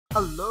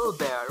Hello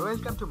there,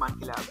 welcome to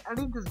Monkey Lab, and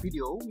in this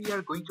video we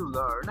are going to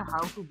learn how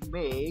to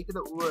make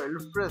the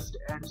world's first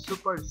and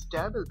super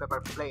stable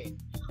paper plane.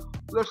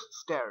 Let's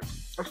start.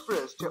 At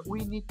first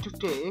we need to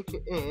take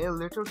a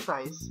letter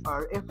size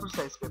or A4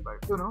 size paper.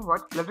 You know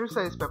what? Letter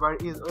size paper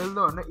is well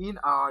known in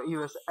our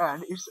US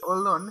and it's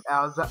well known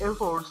as the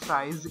A4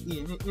 size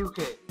in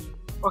UK.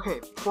 Okay,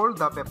 fold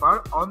the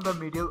paper on the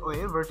middle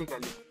way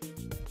vertically.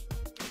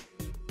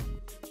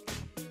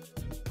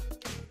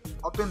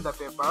 Open the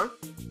paper.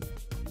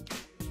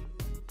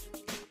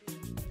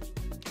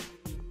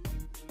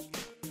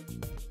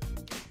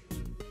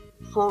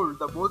 Fold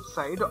the both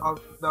sides of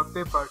the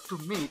paper to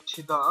meet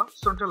the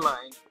center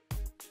line.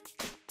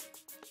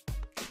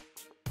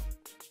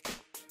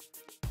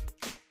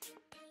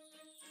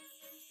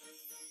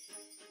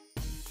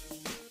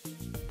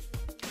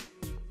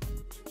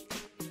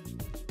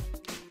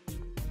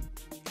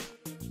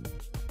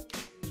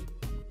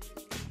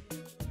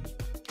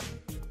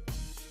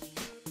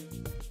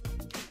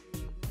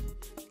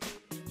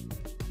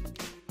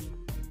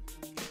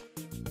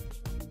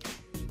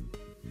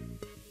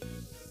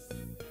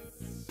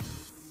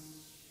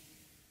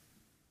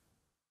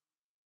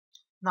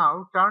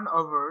 Now turn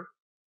over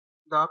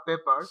the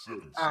paper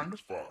and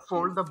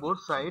fold the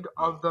both sides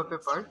of the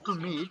paper to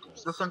meet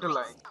the center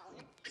line.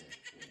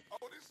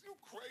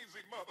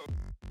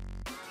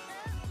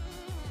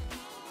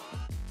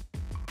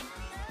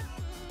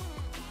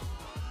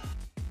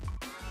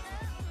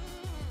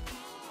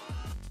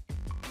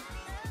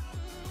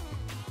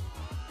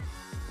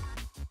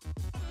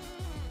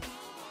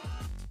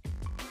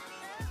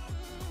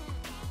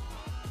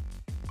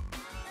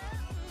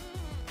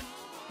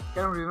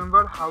 Can you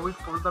remember how we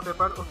fold the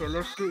paper? Okay,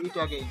 let's see it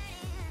again.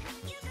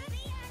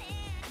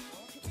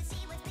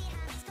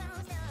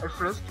 At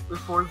first we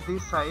fold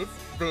this side,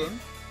 then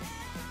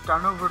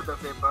turn over the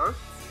paper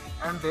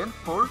and then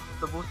fold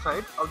the both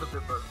sides of the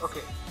paper.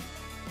 Okay.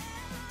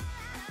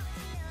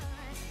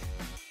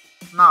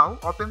 Now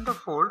open the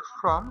fold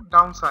from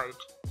downside.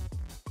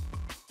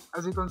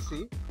 As you can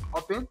see,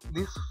 open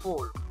this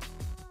fold.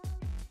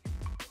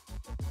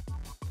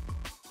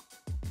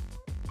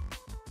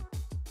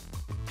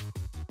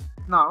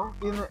 Now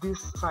in this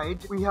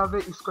side we have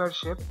a square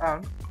shape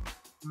and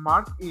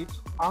mark it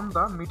on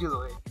the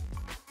middle way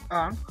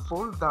and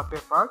fold the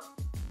paper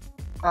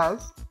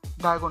as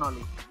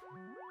diagonally.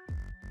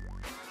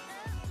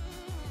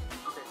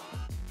 Okay.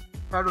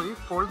 Here we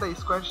fold the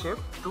square shape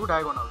to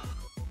diagonal.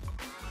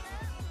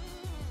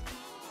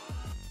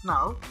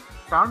 Now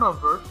turn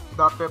over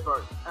the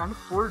paper and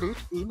fold it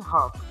in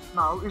half.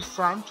 Now it's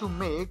time to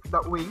make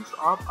the wings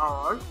of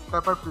our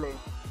paper plane.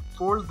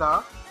 Fold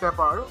the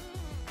paper.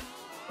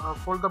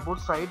 Fold the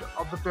both sides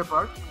of the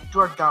paper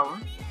toward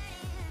down.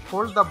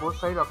 Fold the both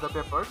sides of the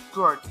paper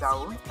toward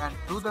down and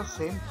do the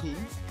same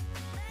thing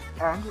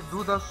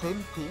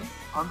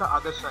on the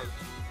other side.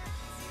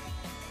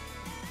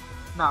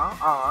 Now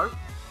our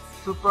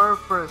super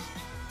first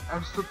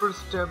and super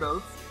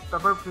stable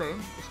paper plane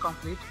is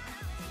complete.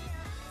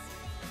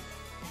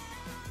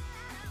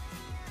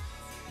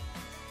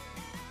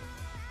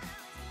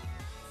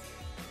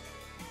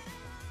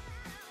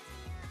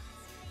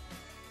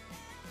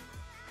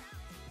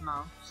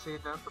 Now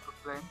set the paper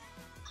plane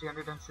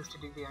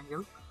 360-degree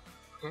angle.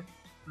 Okay,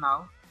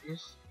 now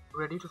it's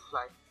ready to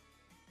fly.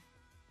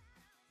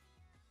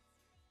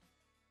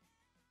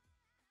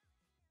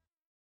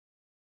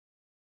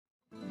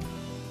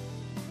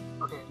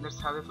 Okay,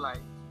 let's have a fly.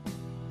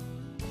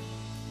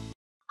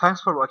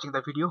 Thanks for watching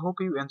the video.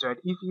 Hope you enjoyed.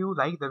 If you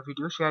like the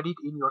video, share it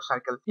in your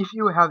circle. If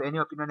you have any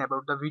opinion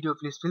about the video,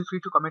 please feel free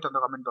to comment on the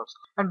comment box.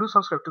 And do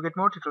subscribe to get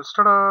more tutorials.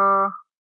 Ta-da!